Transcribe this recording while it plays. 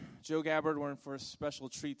Joe Gabbard. We're in for a special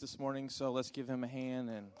treat this morning, so let's give him a hand.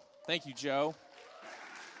 And thank you, Joe.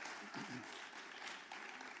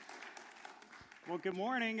 Well, good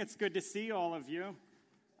morning. It's good to see all of you.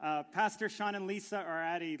 Pastor Sean and Lisa are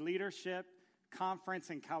at a leadership conference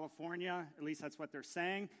in California. At least that's what they're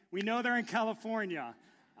saying. We know they're in California.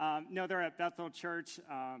 No, they're at Bethel Church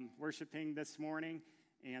worshiping this morning,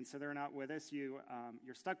 and so they're not with us. You're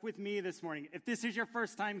stuck with me this morning. If this is your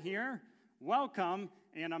first time here, welcome,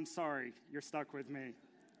 and I'm sorry you're stuck with me.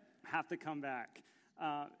 Have to come back.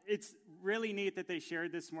 It's really neat that they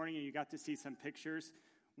shared this morning, and you got to see some pictures.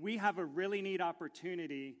 We have a really neat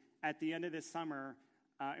opportunity at the end of this summer,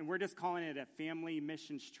 and we're just calling it a family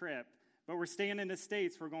missions trip, but we're staying in the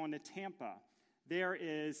States. We're going to Tampa. There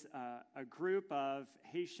is a group of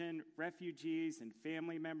Haitian refugees and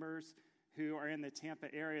family members who are in the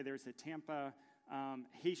Tampa area. There's a Tampa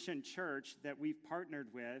Haitian church that we've partnered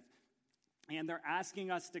with, and they're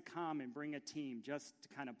asking us to come and bring a team just to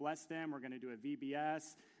kind of bless them. We're going to do a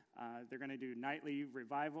VBS. They're going to do nightly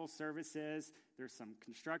revival services. There's some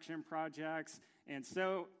construction projects. And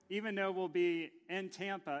so even though we'll be in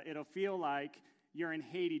Tampa, it'll feel like you're in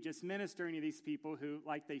Haiti just ministering to these people who,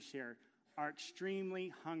 like they shared, are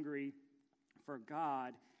extremely hungry for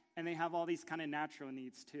God, and they have all these kind of natural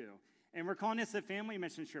needs too. And we're calling this a family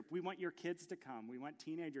mission trip. We want your kids to come. We want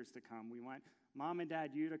teenagers to come. We want mom and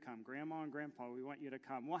dad, you to come. Grandma and grandpa, we want you to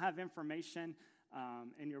come. We'll have information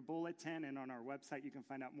in your bulletin and on our website. You can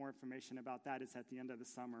find out more information about that. It's at the end of the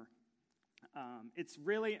summer. It's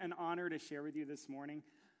really an honor to share with you this morning.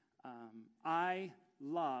 I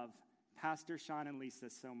love Pastor Sean and Lisa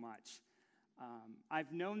so much.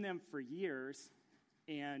 I've known them for years,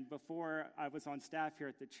 and before I was on staff here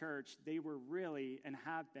at the church, they were really, and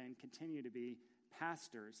have been, continue to be,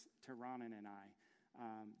 pastors to Ronan and I.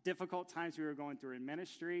 Difficult times we were going through in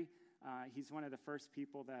ministry. He's one of the first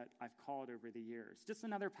people that I've called over the years. Just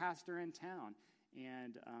another pastor in town.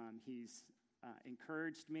 And he's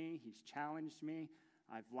encouraged me. He's challenged me.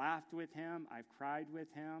 I've laughed with him. I've cried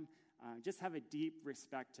with him. Just have a deep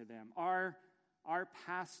respect to them. Our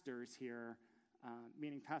pastors here,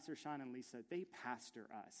 meaning Pastor Sean and Lisa, they pastor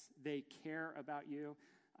us. They care about you.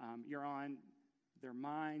 You're on their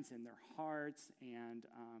minds and their hearts. And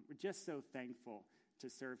we're just so thankful to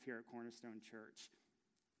serve here at Cornerstone Church.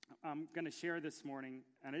 I'm going to share this morning,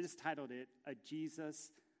 and I just titled it, A Jesus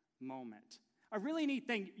Moment. A really neat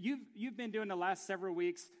thing, you've been doing the last several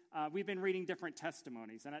weeks, we've been reading different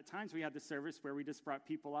testimonies, and at times we had the service where we just brought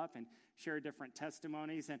people up and shared different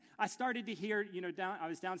testimonies, and I started to hear, I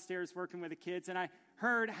was downstairs working with the kids, and I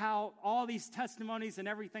heard how all these testimonies and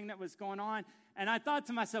everything that was going on, and I thought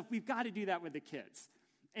to myself, we've got to do that with the kids.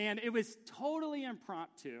 And it was totally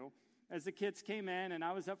impromptu. As the kids came in, and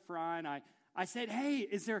I was up front, I said, hey,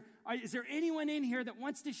 is there anyone in here that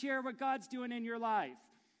wants to share what God's doing in your life?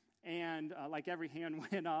 And like every hand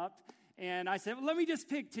went up. And I said, well, let me just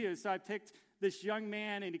pick two. So I picked this young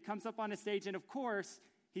man, and he comes up on the stage. And, of course,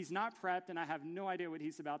 he's not prepped, and I have no idea what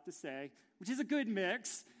he's about to say, which is a good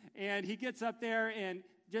mix. And he gets up there and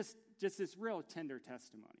just this real tender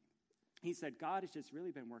testimony. He said, God has just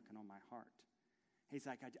really been working on my heart. He's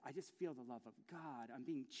like, I just feel the love of God. I'm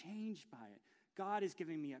being changed by it. God is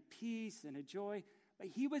giving me a peace and a joy. But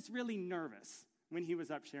he was really nervous when he was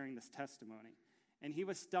up sharing this testimony. And he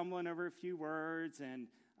was stumbling over a few words and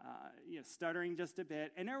stuttering just a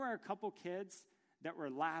bit. And there were a couple kids that were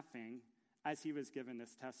laughing as he was giving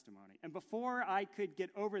this testimony. And before I could get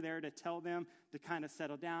over there to tell them to kind of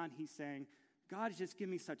settle down, he's saying, God has just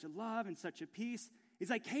given me such a love and such a peace. He's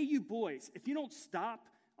like, hey, you boys, if you don't stop,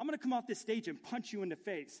 I'm going to come off this stage and punch you in the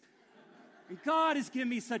face. And God has given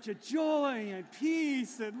me such a joy and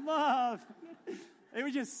peace and love. It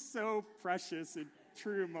was just so precious and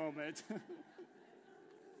true moment.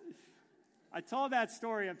 I told that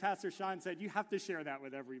story, and Pastor Sean said, you have to share that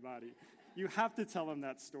with everybody. You have to tell them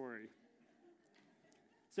that story.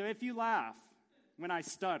 So if you laugh when I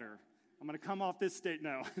stutter, I'm going to come off this stage.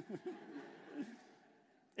 No.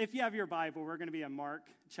 If you have your Bible, we're going to be in Mark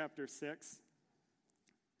chapter 6.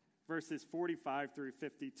 Verses 45 through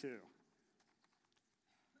 52.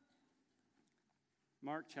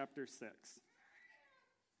 Mark chapter 6.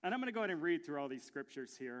 And I'm going to go ahead and read through all these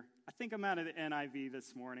scriptures here. I think I'm out of the NIV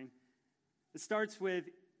this morning. It starts with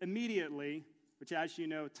immediately, which as you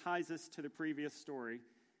know ties us to the previous story.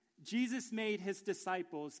 Jesus made his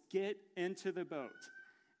disciples get into the boat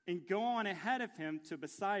and go on ahead of him to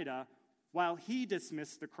Bethsaida while he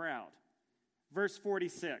dismissed the crowd. Verse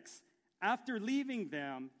 46. After leaving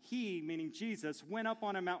them, he, meaning Jesus, went up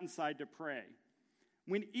on a mountainside to pray.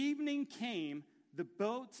 When evening came, the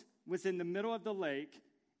boat was in the middle of the lake,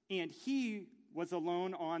 and he was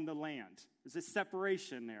alone on the land. There's a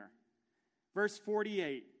separation there. Verse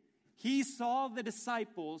 48, he saw the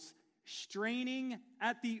disciples straining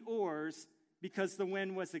at the oars because the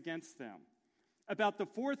wind was against them. About the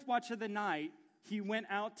fourth watch of the night, he went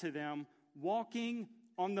out to them, walking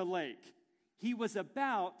on the lake. He was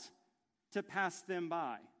about to pass them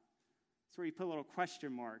by. That's where he put a little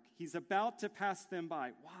question mark. He's about to pass them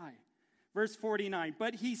by. Why? Verse 49,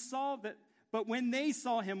 but when they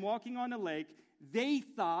saw him walking on the lake, they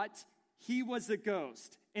thought he was a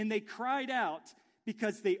ghost. And they cried out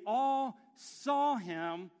because they all saw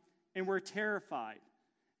him and were terrified.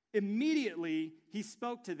 Immediately, he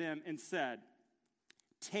spoke to them and said,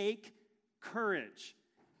 "Take courage.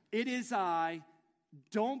 It is I.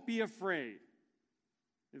 Don't be afraid."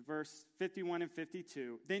 Verse 51 and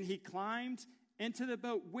 52. Then he climbed into the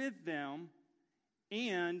boat with them,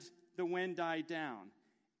 and the wind died down.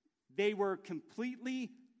 They were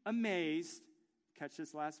completely amazed. Catch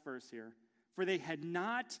this last verse here. For they had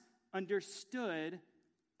not understood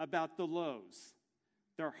about the loaves.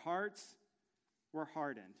 Their hearts were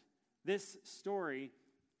hardened. This story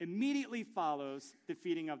immediately follows the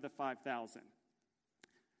feeding of the 5,000.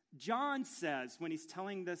 John says, when he's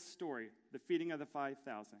telling this story, the feeding of the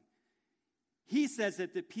 5,000, he says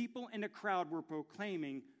that the people in the crowd were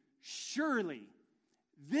proclaiming, "Surely,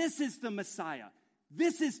 this is the Messiah.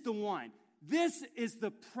 This is the one. This is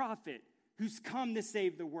the prophet who's come to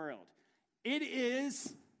save the world." It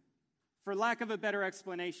is, for lack of a better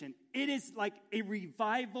explanation, it is like a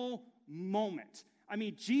revival moment. I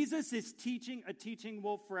mean, Jesus is teaching a teaching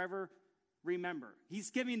we'll forever remember. He's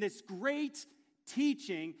giving this great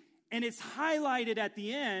teaching, and it's highlighted at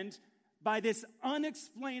the end by this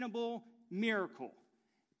unexplainable miracle.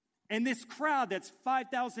 And this crowd that's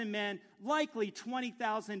 5,000 men, likely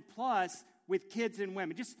 20,000 plus with kids and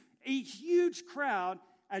women, just a huge crowd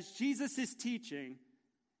as Jesus is teaching.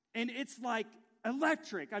 And it's like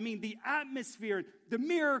electric. I mean, the atmosphere, the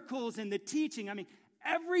miracles, and the teaching. I mean,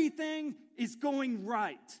 everything is going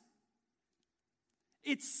right.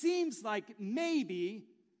 It seems like maybe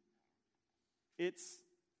it's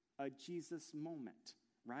a Jesus moment,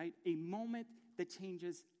 right? A moment that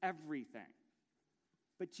changes everything.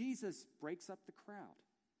 But Jesus breaks up the crowd.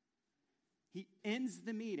 He ends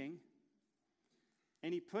the meeting,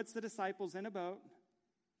 and he puts the disciples in a boat.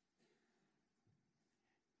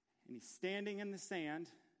 And he's standing in the sand,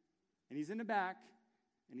 and he's in the back,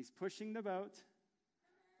 and he's pushing the boat,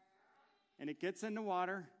 and it gets in the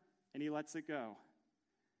water, and he lets it go.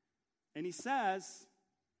 And he says,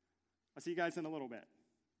 "I'll see you guys in a little bit."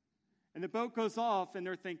 And the boat goes off, and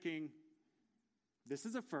they're thinking, this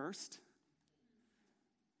is a first.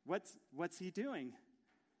 What's he doing?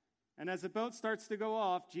 And as the boat starts to go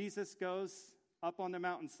off, Jesus goes up on the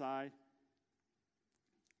mountainside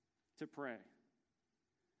to pray.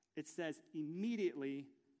 It says immediately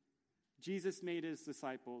Jesus made his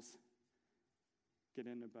disciples get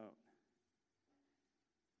in the boat.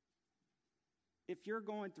 If you're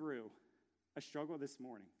going through a struggle this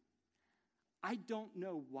morning, I don't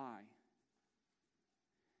know why.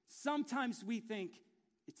 Sometimes we think,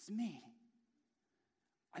 it's me.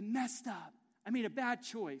 I messed up. I made a bad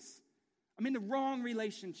choice. I'm in the wrong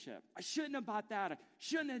relationship. I shouldn't have bought that. I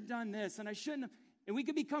shouldn't have done this. And I shouldn't have. And we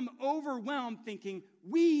could become overwhelmed thinking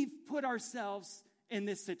we've put ourselves in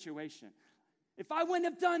this situation. If I wouldn't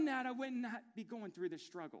have done that, I wouldn't be going through this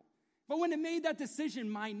struggle. If I wouldn't have made that decision,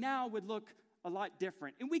 my now would look a lot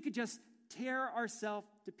different. And we could just tear ourselves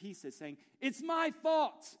to pieces saying, it's my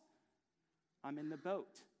fault. I'm in the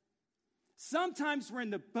boat. Sometimes we're in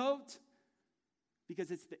the boat because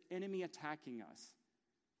it's the enemy attacking us.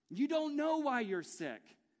 You don't know why you're sick.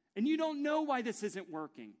 And you don't know why this isn't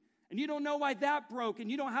working. And you don't know why that broke. And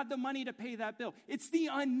you don't have the money to pay that bill. It's the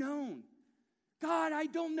unknown. God, I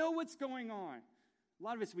don't know what's going on. A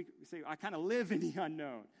lot of us, we say, I kind of live in the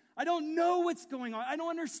unknown. I don't know what's going on. I don't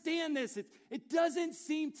understand this. It doesn't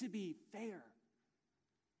seem to be fair.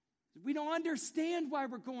 We don't understand why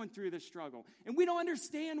we're going through this struggle. And we don't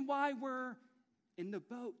understand why we're in the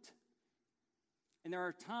boat. And there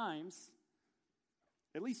are times,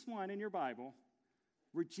 at least one in your Bible,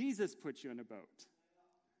 where Jesus puts you in a boat.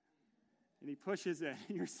 And he pushes it,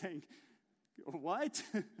 and you're saying, what?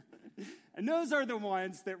 And those are the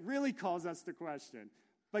ones that really cause us to question.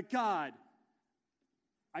 But God,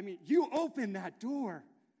 I mean, you opened that door.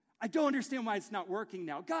 I don't understand why it's not working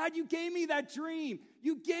now. God, you gave me that dream.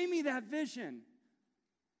 You gave me that vision.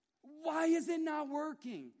 Why is it not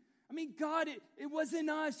working? I mean, God, it wasn't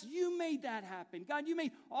us. You made that happen. God, you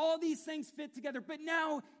made all these things fit together, but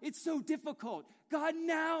now it's so difficult. God,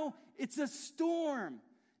 now it's a storm.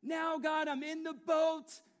 Now, God, I'm in the boat,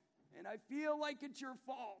 and I feel like it's your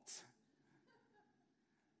fault.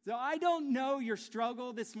 So I don't know your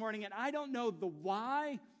struggle this morning, and I don't know the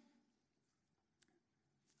why.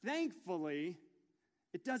 Thankfully,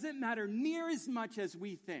 it doesn't matter near as much as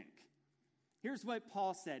we think. Here's what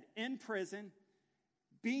Paul said. In prison,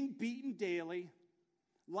 being beaten daily,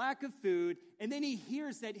 lack of food, and then he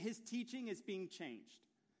hears that his teaching is being changed.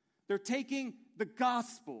 They're taking the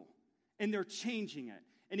gospel and they're changing it.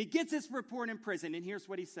 And he gets this report in prison, and here's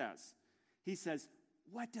what he says. He says,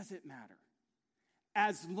 what does it matter?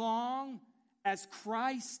 As long as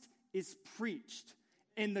Christ is preached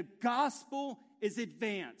and the gospel is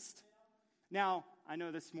advanced. Now, I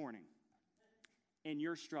know this morning, in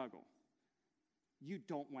your struggle, you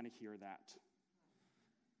don't want to hear that.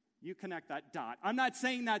 You connect that dot. I'm not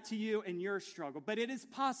saying that to you in your struggle, but it is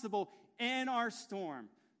possible in our storm.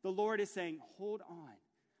 The Lord is saying, hold on.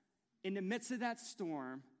 In the midst of that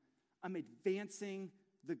storm, I'm advancing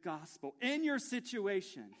the gospel in your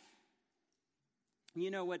situation. You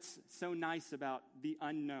know what's so nice about the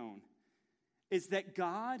unknown is that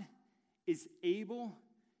God is able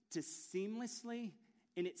to seamlessly,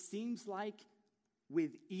 and it seems like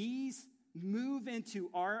with ease, move into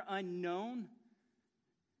our unknown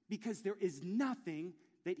because there is nothing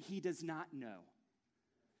that he does not know.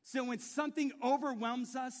 So when something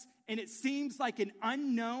overwhelms us and it seems like an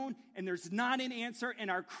unknown and there's not an answer and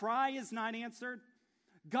our cry is not answered,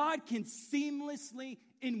 God can seamlessly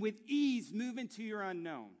and with ease move into your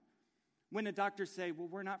unknown. When a doctor say, well,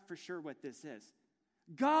 we're not for sure what this is.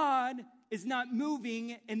 God is not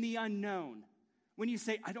moving in the unknown. When you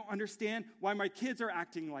say, I don't understand why my kids are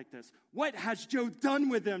acting like this. What has Joe done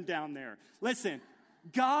with them down there? Listen,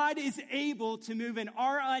 God is able to move in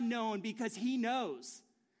our unknown because he knows.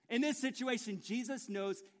 In this situation, Jesus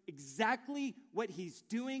knows exactly what he's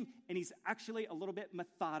doing, and he's actually a little bit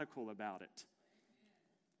methodical about it.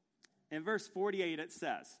 In verse 48, it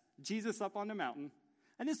says, Jesus up on the mountain,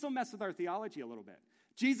 and this will mess with our theology a little bit.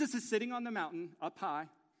 Jesus is sitting on the mountain up high,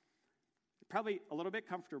 probably a little bit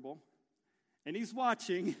comfortable, and he's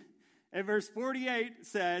watching. And verse 48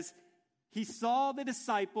 says, he saw the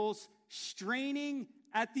disciples straining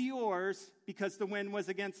at the oars because the wind was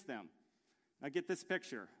against them. Now get this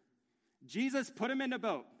picture. Jesus put them in a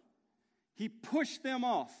boat. He pushed them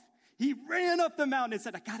off. He ran up the mountain and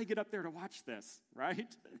said, I got to get up there to watch this,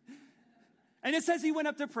 right? And it says he went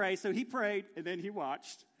up to pray, so he prayed, and then he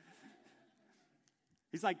watched.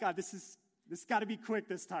 He's like, God, this got to be quick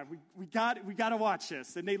this time. We got to watch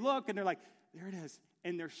this. And they look, and they're like, there it is.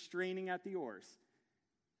 And they're straining at the oars.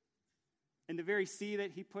 In the very sea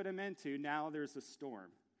that he put them into, now there's a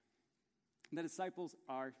storm. The disciples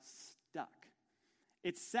are stuck.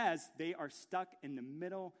 It says they are stuck in the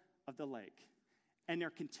middle of the lake. And they're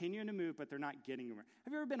continuing to move, but they're not getting anywhere.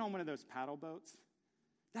 Have you ever been on one of those paddle boats?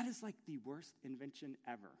 That is like the worst invention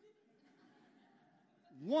ever.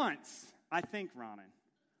 Once, I think, Ronan,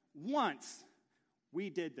 once we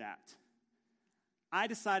did that. I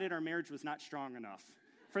decided our marriage was not strong enough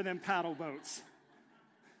for them paddle boats.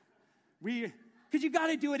 Because you got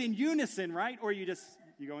to do it in unison, right? Or you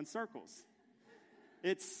go in circles.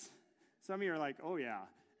 Some of you are like, oh yeah,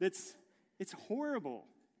 it's horrible.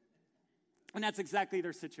 And that's exactly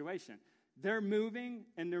their situation. They're moving,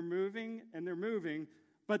 and they're moving, and they're moving,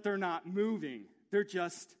 but they're not moving. They're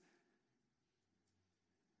just,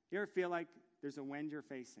 you ever feel like there's a wind you're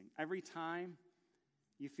facing? Every time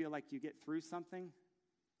you feel like you get through something,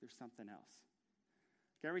 there's something else.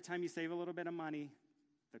 Every time you save a little bit of money,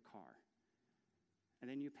 the car. And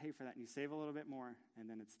then you pay for that, and you save a little bit more, and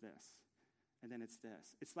then it's this. And then it's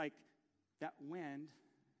this. It's like that wind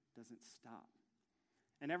doesn't stop.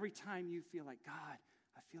 And every time you feel like, God,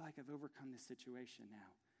 I feel like I've overcome this situation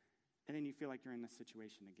now. And then you feel like you're in this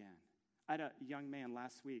situation again. I had a young man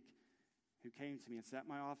last week who came to me and sat in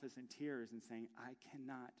my office in tears and saying, I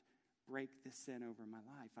cannot break this sin over my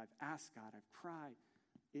life. I've asked God, I've cried.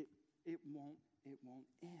 It won't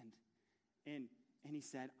end. And he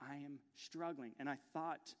said, I am struggling. And I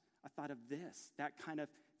thought of this, that kind of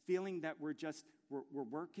feeling that we're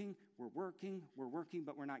working,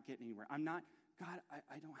 but we're not getting anywhere. I'm not, God,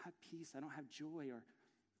 I don't have peace. I don't have joy.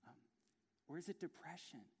 Or is it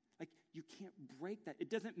depression? Like, you can't break that.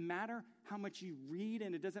 It doesn't matter how much you read,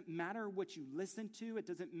 and it doesn't matter what you listen to. It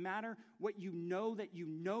doesn't matter what you know that you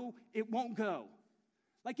know, it won't go.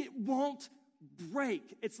 Like, it won't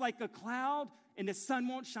break. It's like a cloud, and the sun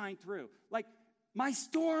won't shine through. Like, my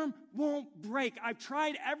storm won't break. I've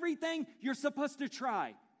tried everything you're supposed to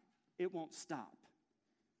try. It won't stop.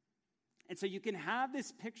 And so you can have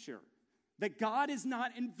this picture that God is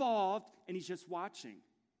not involved and he's just watching.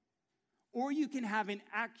 Or you can have an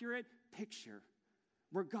accurate picture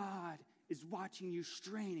where God is watching you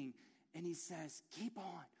straining, and he says, keep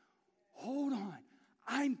on, hold on,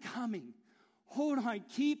 I'm coming. Hold on,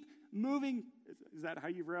 keep moving. Is that how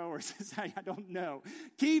you row, or is this how, I don't know.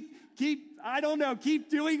 Keep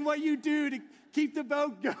doing what you do to keep the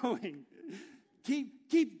boat going.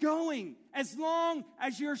 Keep going. As long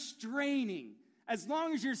as you're straining, as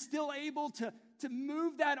long as you're still able to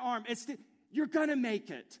move that arm, you're going to make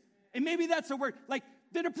it. And maybe that's a word, like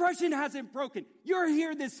the depression hasn't broken. You're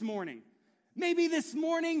here this morning. Maybe this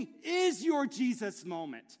morning is your Jesus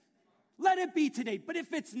moment. Let it be today. But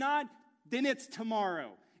if it's not, then it's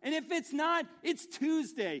tomorrow. And if it's not, it's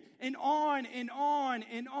Tuesday, and on and on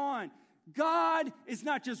and on. God is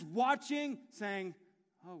not just watching, saying,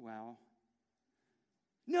 oh, well.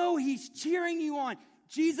 No, he's cheering you on.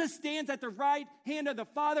 Jesus stands at the right hand of the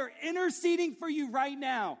Father, interceding for you right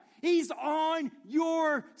now. He's on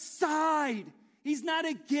your side. He's not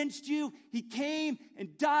against you. He came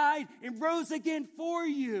and died and rose again for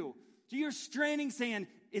you. So you're straining, saying,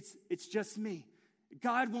 it's just me.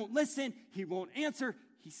 God won't listen. He won't answer.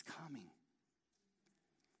 He's coming.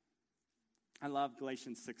 I love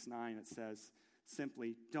Galatians 6:9. It says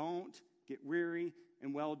simply, don't get weary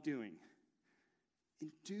in well-doing.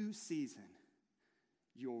 In due season,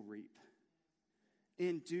 you'll reap.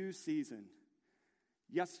 In due season.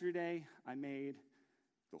 Yesterday, I made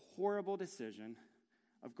the horrible decision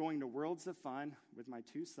of going to Worlds of Fun with my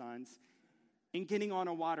two sons and getting on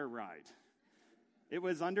a water ride. It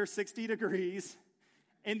was under 60 degrees.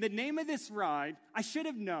 And the name of this ride, I should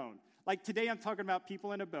have known. Like today I'm talking about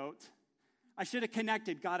people in a boat. I should have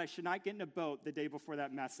connected, God, I should not get in a boat the day before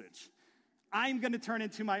that message. I'm going to turn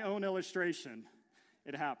into my own illustration.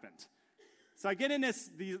 It happened. So I get in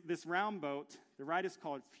this round boat. The ride is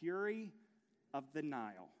called Fury of the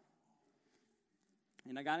Nile.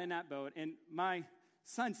 And I got in that boat, and my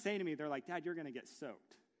sons say to me, they're like, Dad, you're going to get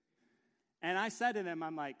soaked. And I said to them,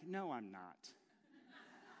 I'm like, no, I'm not.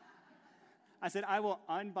 I said, I will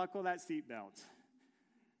unbuckle that seatbelt,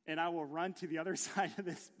 and I will run to the other side of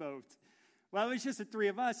this boat. Well, it was just the three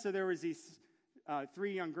of us, so there was these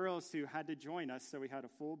three young girls who had to join us, so we had a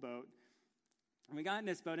full boat. And we got in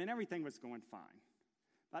this boat, and everything was going fine.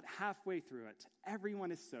 About halfway through it,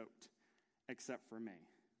 everyone is soaked except for me.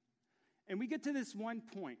 And we get to this one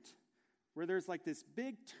point where there's like this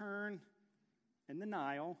big turn in the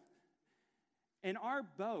Nile, and our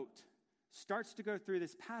boat starts to go through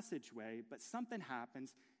this passageway, but something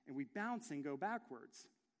happens, and we bounce and go backwards.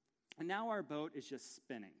 And now our boat is just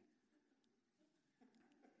spinning.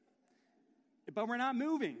 But we're not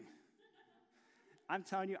moving. I'm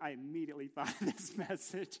telling you, I immediately thought of this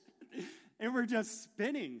message. And we're just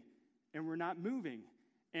spinning, and we're not moving.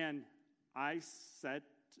 And I said,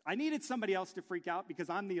 I needed somebody else to freak out because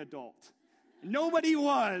I'm the adult. Nobody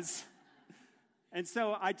was. And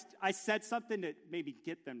so I said something to maybe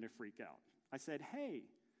get them to freak out. I said, hey,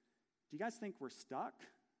 do you guys think we're stuck?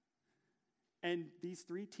 And these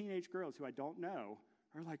three teenage girls who I don't know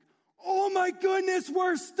are like, oh my goodness,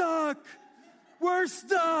 we're stuck. We're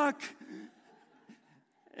stuck.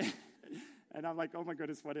 And I'm like, oh my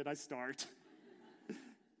goodness, what did I start?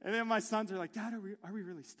 And then my sons are like, Dad, are we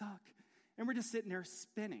really stuck? And we're just sitting there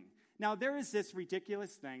spinning. Now, there is this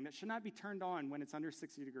ridiculous thing that should not be turned on when it's under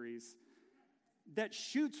 60 degrees that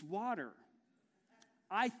shoots water,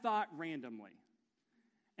 I thought randomly.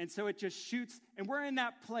 And so it just shoots, and we're in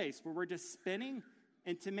that place where we're just spinning,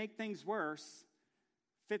 and to make things worse,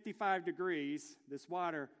 55 degrees, this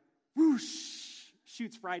water, whoosh,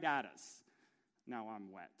 shoots right at us. Now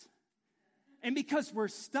I'm wet. And because we're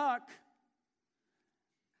stuck,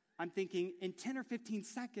 I'm thinking in 10 or 15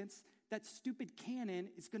 seconds, that stupid cannon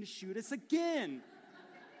is going to shoot us again.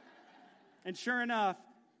 And sure enough,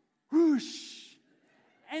 whoosh.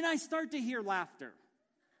 And I start to hear laughter.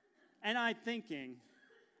 And I'm thinking,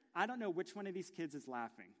 I don't know which one of these kids is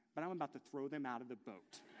laughing, but I'm about to throw them out of the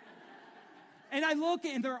boat. And I look,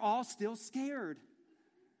 and they're all still scared.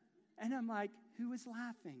 And I'm like, who is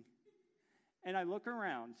laughing? And I look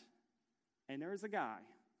around, and there's a guy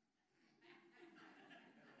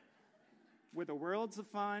with a Worlds of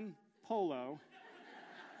Fun polo,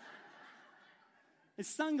 his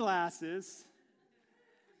sunglasses,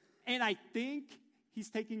 and I think he's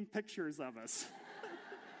taking pictures of us.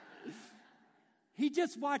 He's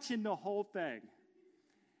just watching the whole thing.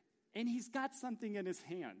 And he's got something in his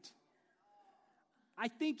hand. I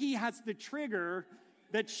think he has the trigger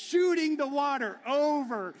that's shooting the water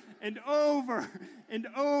over and over and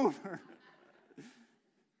over.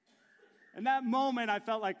 In that moment, I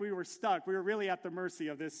felt like we were stuck. We were really at the mercy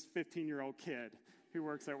of this 15-year-old kid who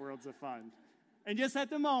works at Worlds of Fun. And just at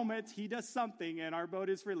the moment, he does something, and our boat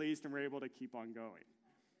is released, and we're able to keep on going.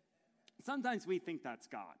 Sometimes we think that's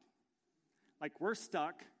God. Like we're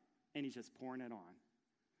stuck, and he's just pouring it on.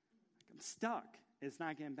 Like, I'm stuck. It's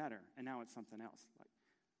not getting better, and now it's something else. Like,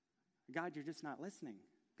 God, you're just not listening.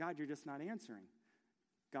 God, you're just not answering.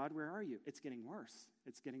 God, where are you? It's getting worse.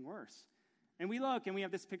 It's getting worse. And we look, and we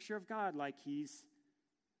have this picture of God like he's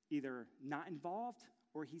either not involved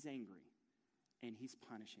or he's angry, and he's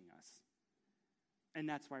punishing us. And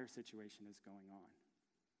that's why our situation is going on.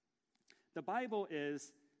 The Bible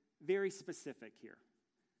is very specific here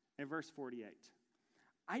in verse 48.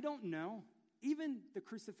 I don't know, even the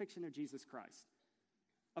crucifixion of Jesus Christ,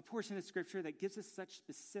 a portion of Scripture that gives us such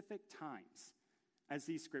specific times as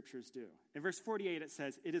these Scriptures do. In verse 48, it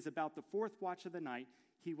says, it is about the fourth watch of the night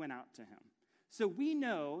he went out to him. So we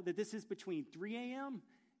know that this is between 3 a.m.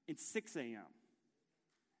 and 6 a.m.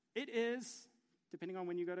 It is, depending on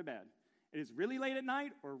when you go to bed, it is really late at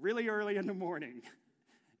night or really early in the morning.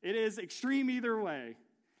 It is extreme either way.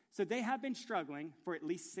 So they have been struggling for at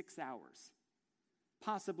least 6 hours,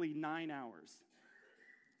 possibly 9 hours.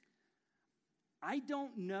 I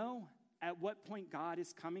don't know at what point God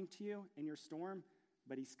is coming to you in your storm,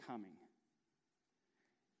 but he's coming.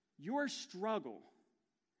 Your struggle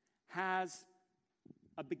has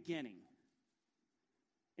a beginning.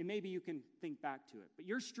 And maybe you can think back to it, but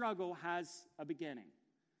your struggle has a beginning.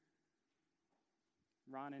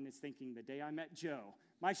 Ronan is thinking, the day I met Joe.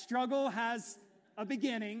 My struggle has a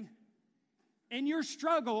beginning, and your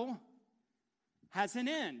struggle has an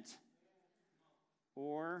end.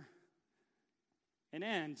 Or an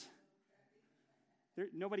end.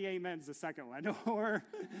 Nobody amens the second one. Or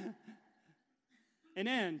an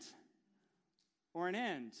end. Or an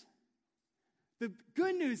end. The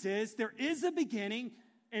good news is there is a beginning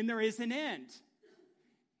and there is an end.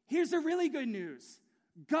 Here's the really good news.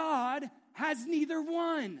 God has neither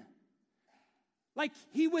one. Like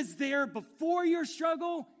he was there before your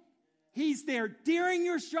struggle, he's there during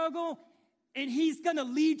your struggle, and he's going to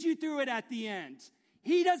lead you through it at the end.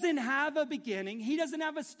 He doesn't have a beginning. He doesn't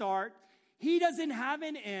have a start. He doesn't have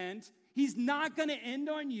an end. He's not going to end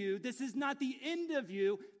on you. This is not the end of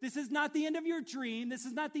you. This is not the end of your dream. This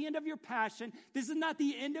is not the end of your passion. This is not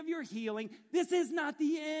the end of your healing. This is not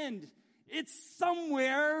the end. It's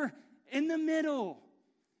somewhere in the middle.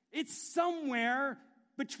 It's somewhere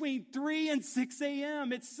between 3 and 6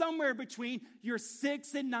 a.m. It's somewhere between your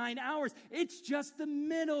 6 and 9 hours. It's just the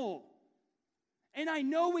middle. And I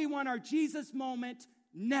know we want our Jesus moment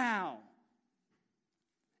now.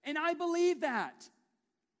 And I believe that.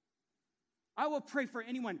 I will pray for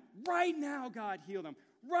anyone right now, God, heal them.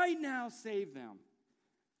 Right now, save them.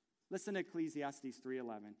 Listen to Ecclesiastes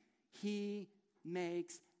 3:11. He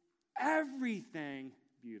makes everything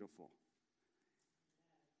beautiful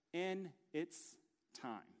in its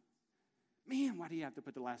time. Man, why do you have to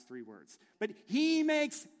put the last 3 words? But he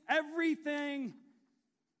makes everything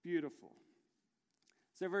beautiful.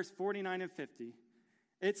 So verse 49 and 50,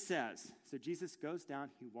 it says, so Jesus goes down,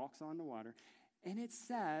 he walks on the water, and it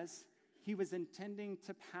says he was intending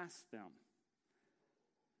to pass them.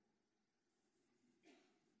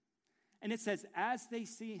 And it says, as they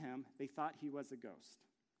see him, they thought he was a ghost.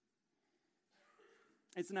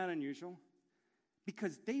 It's not unusual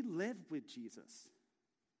because they live with Jesus.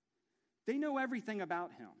 They know everything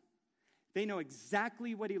about him. They know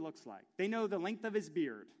exactly what he looks like. They know the length of his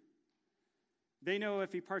beard. They know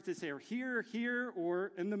if he parts his hair here, here,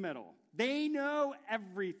 or in the middle. They know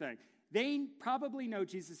everything. They probably know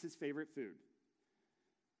Jesus' favorite food.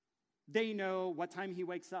 They know what time he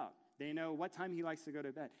wakes up. They know what time he likes to go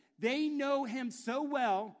to bed. They know him so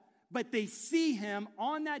well, but they see him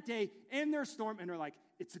on that day in their storm, and they're like,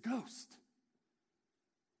 it's a ghost.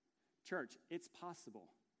 Church, it's possible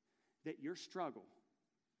that your struggle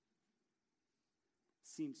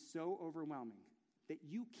seems so overwhelming that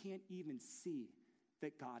you can't even see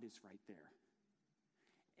that God is right there.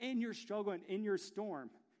 In your struggle and in your storm,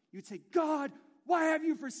 you'd say, God, why have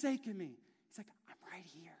you forsaken me? He's like, I'm right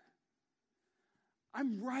here.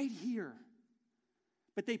 I'm right here.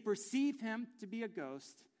 But they perceive him to be a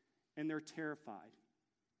ghost, and they're terrified.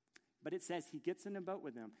 But it says he gets in a boat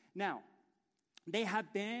with them. Now, they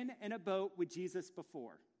have been in a boat with Jesus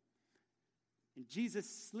before. And Jesus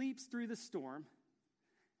sleeps through the storm,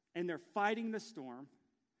 and they're fighting the storm.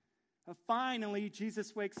 Finally,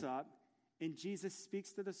 Jesus wakes up, and Jesus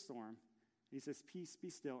speaks to the storm. He says, peace, be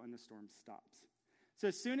still, and the storm stops. So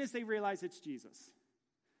as soon as they realize it's Jesus,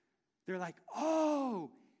 they're like,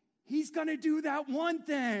 oh, he's going to do that one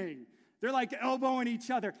thing. They're like elbowing each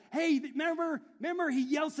other. Hey, remember he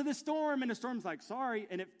yells to the storm, and the storm's like, sorry,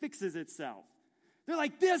 and it fixes itself. They're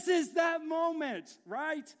like, this is that moment,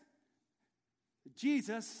 right?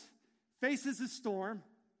 Jesus faces the storm,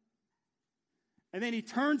 And then he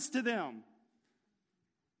turns to them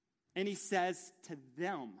and he says to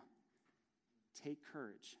them, take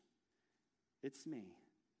courage. It's me.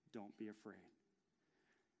 Don't be afraid.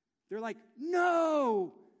 They're like,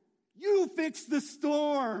 no, you fix the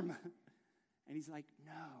storm. And he's like,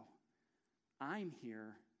 no, I'm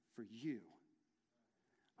here for you.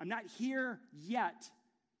 I'm not here yet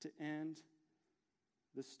to end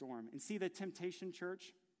the storm. And see, the temptation,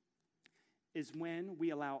 church, is when we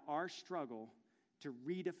allow our struggle to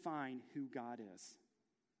redefine who God is.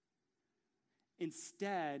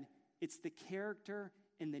 Instead, it's the character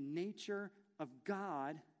and the nature of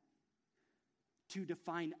God to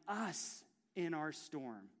define us in our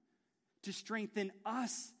storm, to strengthen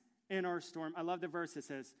us in our storm. I love the verse that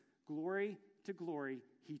says, glory to glory,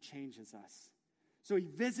 he changes us. So he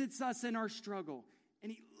visits us in our struggle,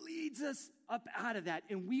 and he leads us up out of that,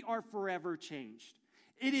 and we are forever changed.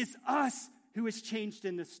 It is us who is changed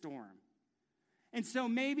in the storm. And so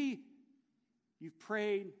maybe you've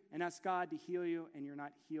prayed and asked God to heal you, and you're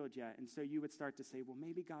not healed yet. And so you would start to say, well,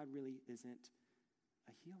 maybe God really isn't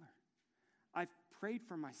a healer. I've prayed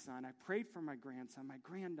for my son. I prayed for my grandson, my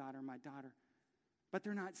granddaughter, my daughter, but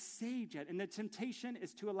they're not saved yet. And the temptation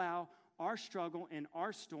is to allow our struggle and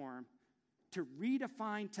our storm to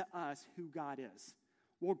redefine to us who God is.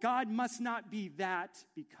 Well, God must not be that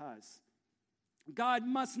because. God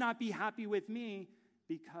must not be happy with me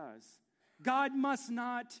because. God must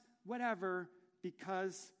not whatever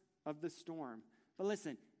because of the storm. But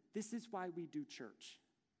listen, this is why we do church.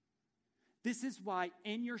 This is why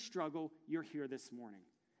in your struggle, you're here this morning.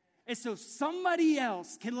 And so somebody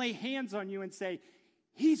else can lay hands on you and say,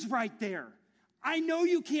 he's right there. I know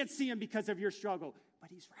you can't see him because of your struggle, but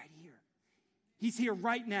he's right here. He's here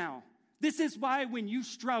right now. This is why when you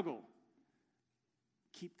struggle,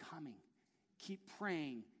 keep coming, keep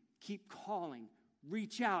praying, keep calling,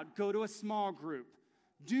 reach out, go to a small group.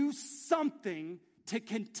 Do something to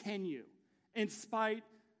continue in spite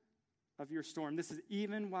of your storm. This is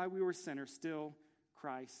even while we were sinners, still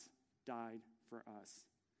Christ died for us.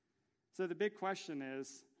 So the big question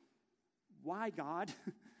is, why God?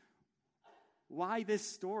 Why this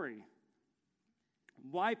story?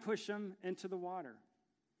 Why push them into the water?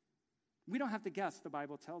 We don't have to guess, the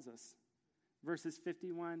Bible tells us. Verses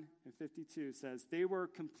 51 and 52 says, they were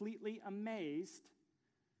completely amazed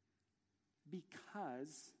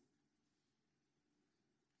because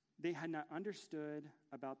they had not understood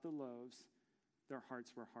about the loaves. Their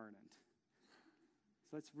hearts were hardened.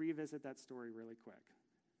 So let's revisit that story really quick.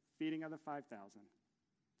 Feeding of the 5,000.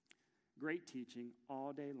 Great teaching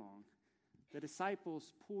all day long. The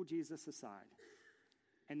disciples pull Jesus aside.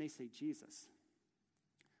 And they say, Jesus,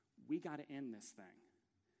 we got to end this thing.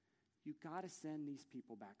 You got to send these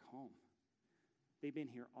people back home. They've been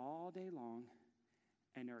here all day long,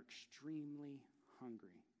 and they're extremely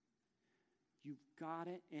hungry. You've got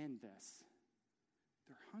to end this.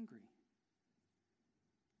 They're hungry.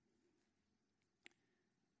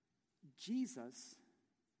 Jesus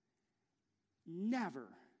never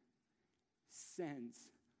sends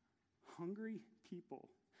hungry people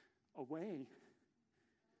away.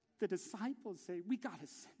 The disciples say, we got to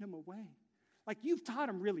send them away. Like, you've taught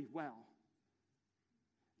them really well,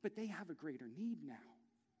 but they have a greater need now.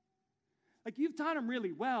 Like, you've taught them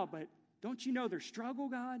really well, but don't you know their struggle,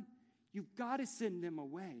 God? You've got to send them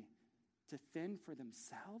away to fend for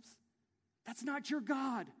themselves. That's not your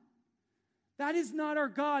God. That is not our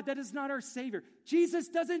God. That is not our Savior. Jesus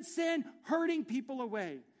doesn't send hurting people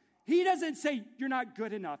away. He doesn't say you're not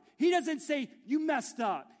good enough. He doesn't say you messed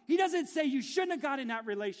up. He doesn't say you shouldn't have got in that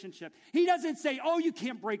relationship. He doesn't say, oh, you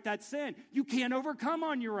can't break that sin. You can't overcome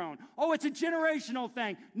on your own. Oh, it's a generational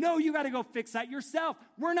thing. No, you got to go fix that yourself.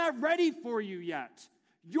 We're not ready for you yet.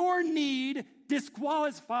 Your need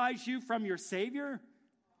disqualifies you from your Savior?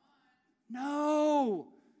 No.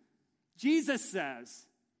 Jesus says,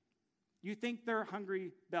 you think they're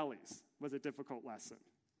hungry bellies was a difficult lesson.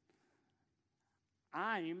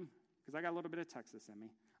 Because I got a little bit of Texas in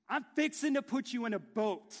me, I'm fixing to put you in a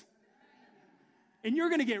boat. And you're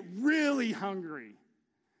going to get really hungry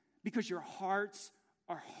because your hearts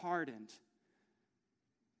are hardened.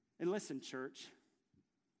 And listen, church,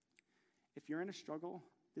 if you're in a struggle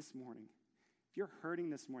this morning, if you're hurting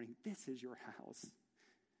this morning, this is your house.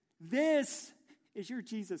 This is your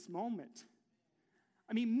Jesus moment.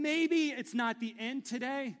 I mean, maybe it's not the end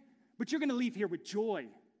today, but you're going to leave here with joy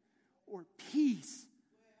or peace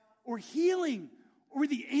or healing or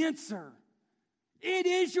the answer. It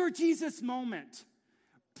is your Jesus moment.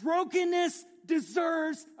 Brokenness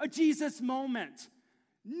deserves a Jesus moment.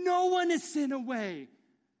 No one is sent away.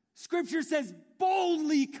 Scripture says,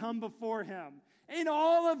 boldly come before him in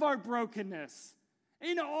all of our brokenness.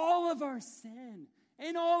 in all of our sin,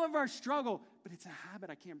 in all of our struggle. But it's a habit.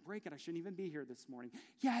 I can't break it. I shouldn't even be here this morning.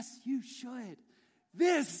 Yes, you should.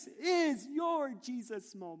 This is your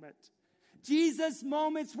Jesus moment. Jesus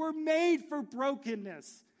moments were made for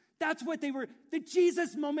brokenness. That's what they were. The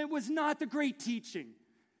Jesus moment was not the great teaching.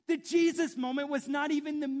 The Jesus moment was not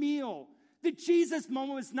even the meal. The Jesus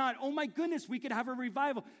moment was not, oh my goodness, we could have a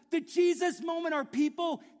revival. The Jesus moment are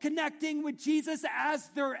people connecting with Jesus as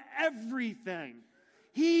their everything.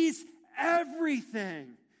 He's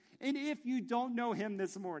everything. And if you don't know him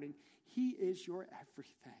this morning, he is your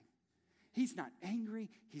everything. He's not angry.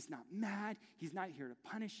 He's not mad. He's not here to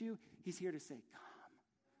punish you. He's here to say,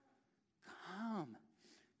 come.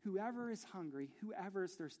 Whoever is hungry, whoever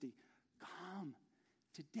is thirsty, come.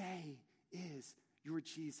 Today is your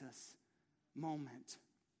Jesus moment.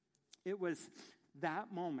 It was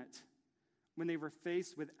that moment when they were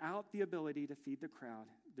faced without the ability to feed the crowd,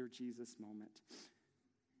 their Jesus moment.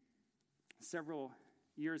 Several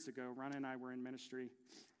years ago, Ron and I were in ministry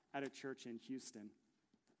at a church in Houston.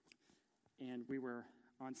 And we were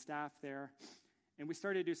on staff there. And we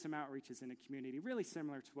started to do some outreaches in the community, really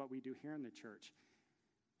similar to what we do here in the church.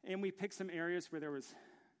 And we picked some areas where there was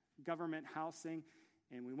government housing.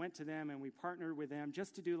 And we went to them and we partnered with them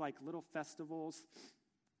just to do like little festivals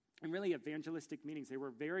and really evangelistic meetings. They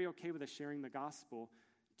were very okay with us sharing the gospel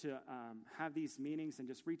to have these meetings and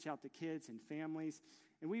just reach out to kids and families.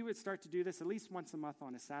 And we would start to do this at least once a month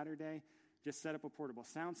on a Saturday, just set up a portable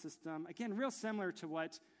sound system. Again, real similar to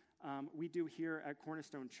what we do here at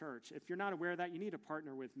Cornerstone Church. If you're not aware of that, you need to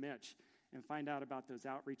partner with Mitch and find out about those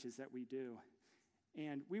outreaches that we do.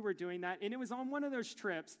 And we were doing that, and it was on one of those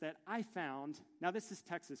trips that I found, now this is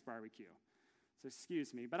Texas barbecue, so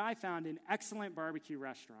excuse me, but I found an excellent barbecue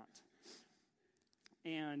restaurant.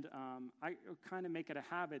 And I kind of make it a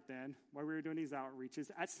habit then, while we were doing these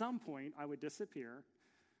outreaches, at some point I would disappear,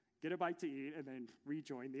 get a bite to eat, and then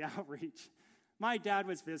rejoin the outreach. My dad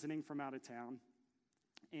was visiting from out of town,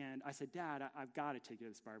 and I said, Dad, I've got to take you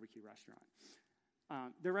to this barbecue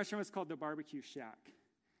restaurant. The restaurant was called the Barbecue Shack.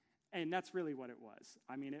 And that's really what it was.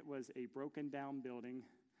 I mean, it was a broken down building,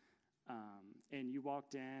 and you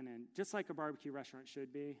walked in, and just like a barbecue restaurant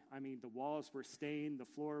should be, I mean, the walls were stained, the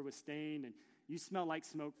floor was stained, and you smell like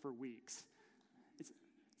smoke for weeks. It's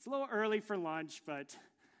a little early for lunch, but,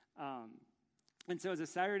 and so it was a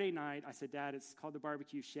Saturday night. I said, Dad, it's called the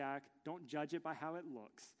Barbecue Shack. Don't judge it by how it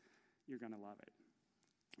looks. You're going to love it.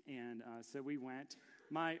 And so we went.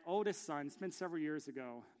 My oldest son, it's been several years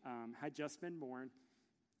ago, had just been born.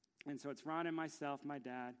 And so it's Ron and myself, my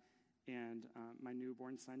dad, and my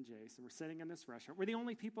newborn son, Jay. So we're sitting in this restaurant. We're the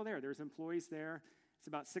only people there. There's employees there. It's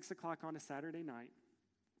about 6 o'clock on a Saturday night.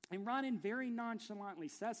 And Ron very nonchalantly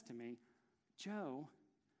says to me, Joe,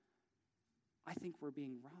 I think we're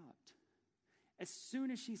being robbed. As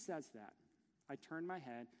soon as she says that, I turn my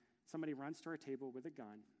head. Somebody runs to our table with a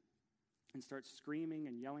gun and starts screaming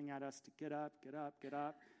and yelling at us to get up, get up, get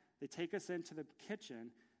up. They take us into the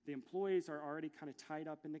kitchen. The employees are already kind of tied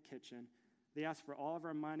up in the kitchen. They ask for all of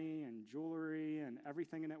our money and jewelry and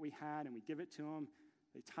everything that we had, and we give it to them.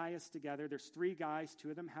 They tie us together. There's 3 guys. 2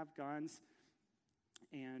 of them have guns.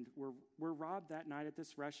 And we're robbed that night at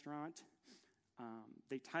this restaurant.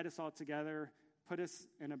 They tied us all together, put us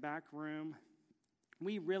in a back room.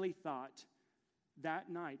 We really thought that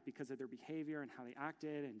night, because of their behavior and how they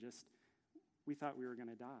acted, and just, we thought we were going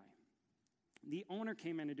to die. The owner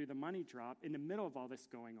came in to do the money drop in the middle of all this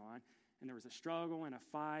going on, and there was a struggle and a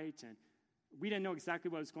fight, and we didn't know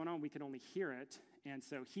exactly what was going on. We could only hear it. And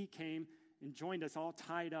so he came and joined us all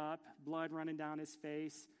tied up, blood running down his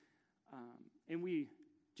face, and we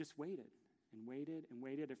just waited and waited and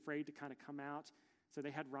waited, afraid to kind of come out. So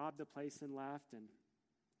they had robbed the place and left, and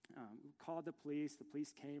we called the police. The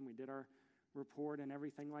police came. We did our report and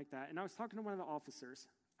everything like that. And I was talking to one of the officers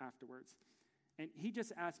afterwards, and he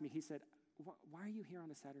just asked me, he said, why are you here on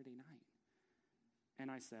a Saturday night? And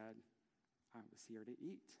I said, I was here to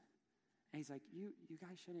eat. And he's like, you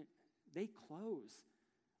guys shouldn't, they close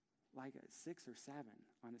like at 6 or 7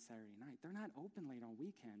 on a Saturday night. They're not open late on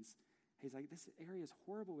weekends. He's like, this area is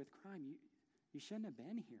horrible with crime. You shouldn't have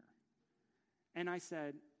been here. And I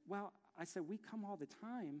said, we come all the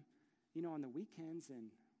time, on the weekends, and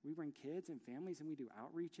we bring kids and families, and we do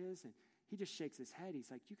outreaches. And he just shakes his head. He's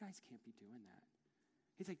like, you guys can't be doing that.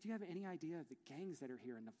 He's like, do you have any idea of the gangs that are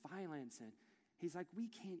here and the violence? And he's like, we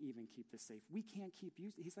can't even keep this safe. We can't keep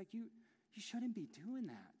using. He's like, you shouldn't be doing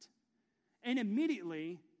that. And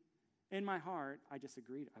immediately, in my heart, I just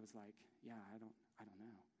agreed. I was like, yeah, I don't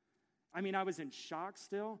know. I mean, I was in shock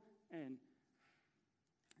still, and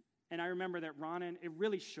I remember that Ronan, it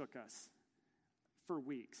really shook us for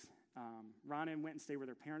weeks. Ronna went and stayed with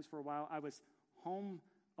her parents for a while. I was home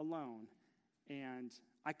alone, and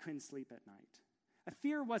I couldn't sleep at night. A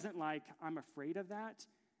fear wasn't like, I'm afraid of that.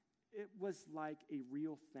 It was like a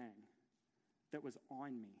real thing that was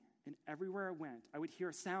on me. And everywhere I went, I would hear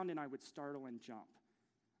a sound, and I would startle and jump.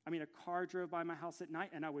 I mean, a car drove by my house at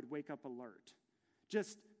night, and I would wake up alert.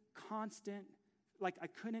 Just constant, like I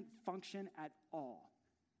couldn't function at all.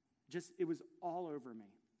 Just, it was all over me.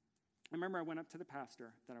 I remember I went up to the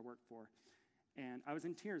pastor that I worked for, and I was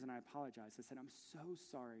in tears, and I apologized. I said, I'm so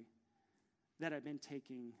sorry that I've been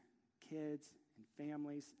taking kids and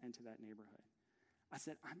families into that neighborhood. I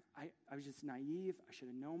said, I was just naive. I should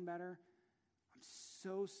have known better. I'm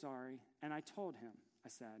so sorry. And I told him, I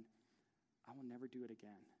said, I will never do it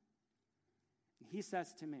again. And he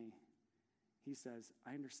says to me, he says,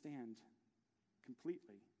 I understand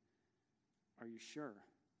completely. Are you sure?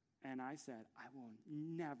 And I said, I will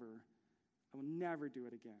never do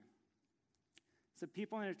it again. So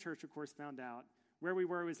people in the church, of course, found out. Where we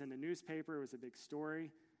were was in the newspaper. It was a big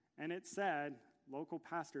story. And it said, local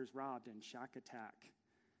pastors robbed in shack attack.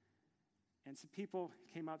 And some people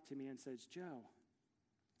came up to me and said, Joe,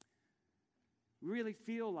 we really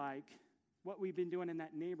feel like what we've been doing in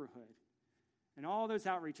that neighborhood and all those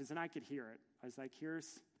outreaches, and I could hear it. I was like,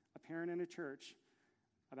 here's a parent in a church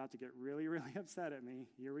about to get really, really upset at me.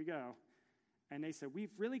 Here we go. And they said,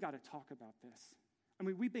 we've really got to talk about this. I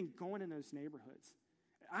mean, we've been going in those neighborhoods.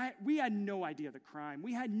 We had no idea the crime.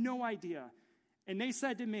 We had no idea. And they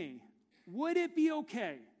said to me, would it be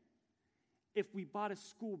okay if we bought a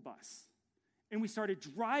school bus and we started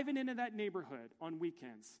driving into that neighborhood on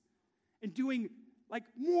weekends and doing like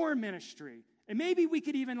more ministry? And maybe we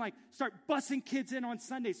could even like start busing kids in on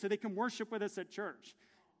Sundays so they can worship with us at church.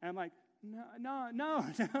 And I'm like,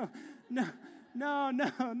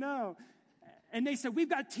 no. And they said, we've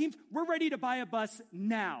got teams. We're ready to buy a bus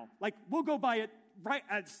now. Like, we'll go buy it right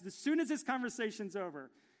as soon as this conversation's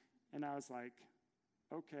over. And I was like,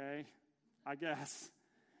 okay, I guess.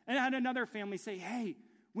 And I had another family say, hey,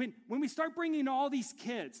 when we start bringing all these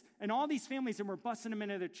kids and all these families and we're busing them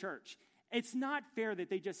into the church, it's not fair that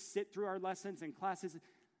they just sit through our lessons and classes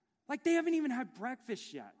like they haven't even had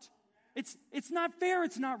breakfast yet. It's not fair.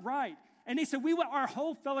 It's not right. And they said, we want our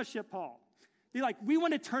whole fellowship hall. They're like, we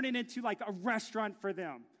want to turn it into like a restaurant for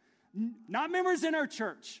them. Not members in our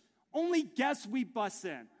church, only guests we bus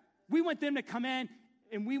in. We want them to come in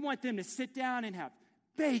and we want them to sit down and have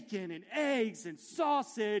bacon and eggs and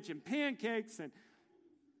sausage and pancakes. And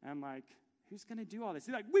I'm like, who's going to do all this?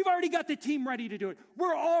 They're like, we've already got the team ready to do it.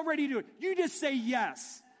 We're all ready to do it. You just say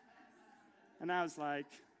yes. And I was like,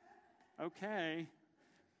 okay.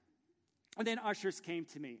 And then ushers came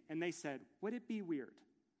to me and they said, would it be weird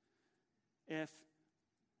if,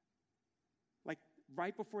 like,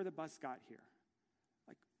 right before the bus got here,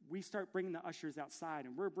 like, we start bringing the ushers outside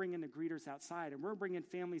and we're bringing the greeters outside and we're bringing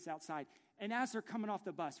families outside. And as they're coming off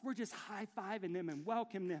the bus, we're just high-fiving them and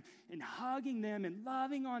welcoming them and hugging them and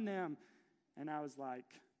loving on them. And I was like,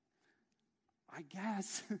 I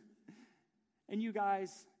guess. And you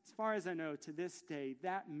guys, as far as I know, to this day,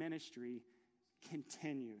 that ministry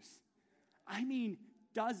continues. I mean,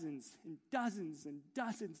 dozens and dozens and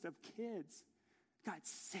dozens of kids got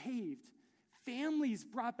saved. Families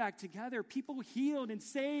brought back together. People healed and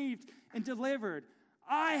saved and delivered.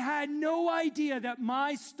 I had no idea that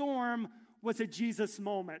my storm was a Jesus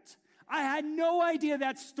moment. I had no idea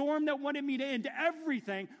that storm that wanted me to end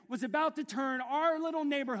everything was about to turn our little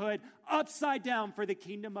neighborhood upside down for the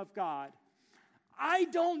kingdom of God. I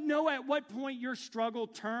don't know at what point your struggle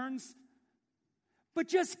turns, but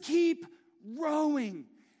just keep rowing.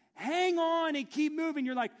 Hang on and keep moving.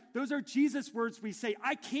 You're like, those are Jesus words we say.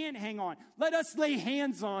 I can't hang on. Let us lay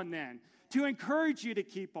hands on then to encourage you to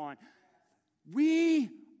keep on. We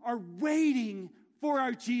are waiting for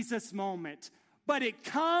our Jesus moment, but it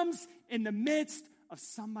comes in the midst of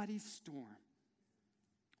somebody's storm.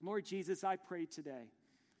 Lord Jesus, I pray today.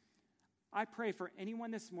 I pray for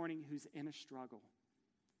anyone this morning who's in a struggle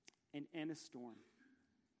and in a storm.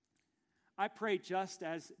 I pray just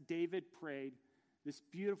as David prayed this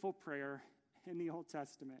beautiful prayer in the Old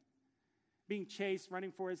Testament, being chased,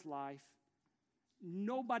 running for his life,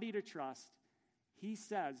 nobody to trust. He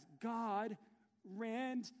says, God,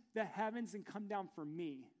 rend the heavens and come down for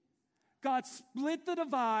me. God, split the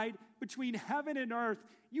divide between heaven and earth.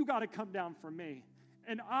 You got to come down for me.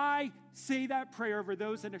 And I say that prayer over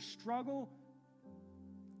those in a struggle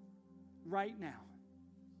right now.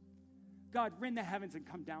 God, rend the heavens and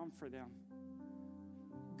come down for them.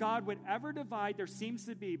 God, whatever divide there seems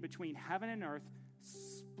to be between heaven and earth,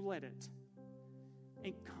 split it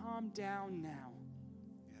and calm down now.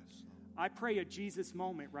 Yes, Lord. I pray a Jesus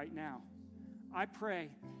moment right now. I pray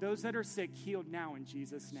those that are sick healed now in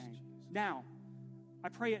Jesus' name. Now. I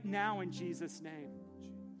pray it now in Jesus' name.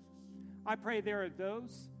 I pray there are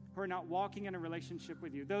those who are not walking in a relationship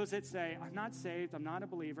with you. Those that say, I'm not saved, I'm not a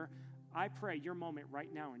believer. I pray your moment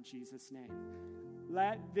right now in Jesus' name.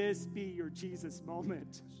 Let this be your Jesus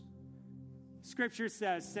moment. Scripture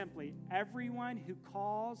says simply, everyone who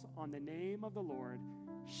calls on the name of the Lord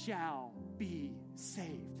shall be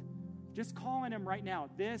saved. Just call on him right now.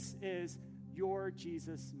 This is your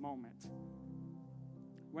Jesus moment.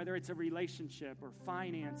 Whether it's a relationship or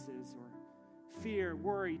finances or fear,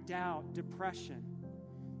 worry, doubt, depression,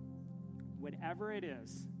 whatever it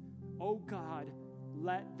is, oh God,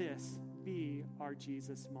 let this be our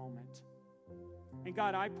Jesus moment. And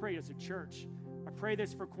God, I pray as a church, I pray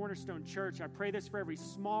this for Cornerstone Church. I pray this for every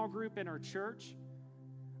small group in our church.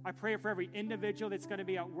 I pray for every individual that's going to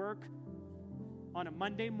be at work on a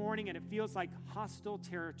Monday morning and it feels like hostile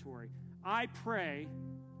territory. I pray,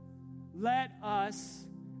 let us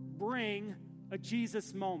bring a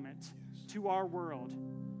Jesus moment to our world.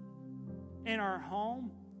 In our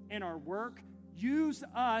home, in our work, use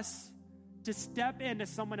us to step into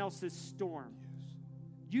someone else's storm.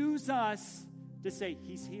 Use us to say,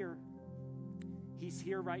 he's here. He's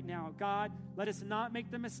here right now. God, let us not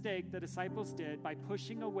make the mistake the disciples did by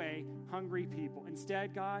pushing away hungry people.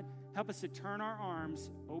 Instead, God, help us to turn our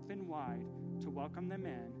arms open wide to welcome them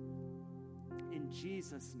in. In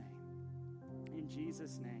Jesus' name. In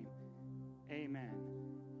Jesus' name, amen.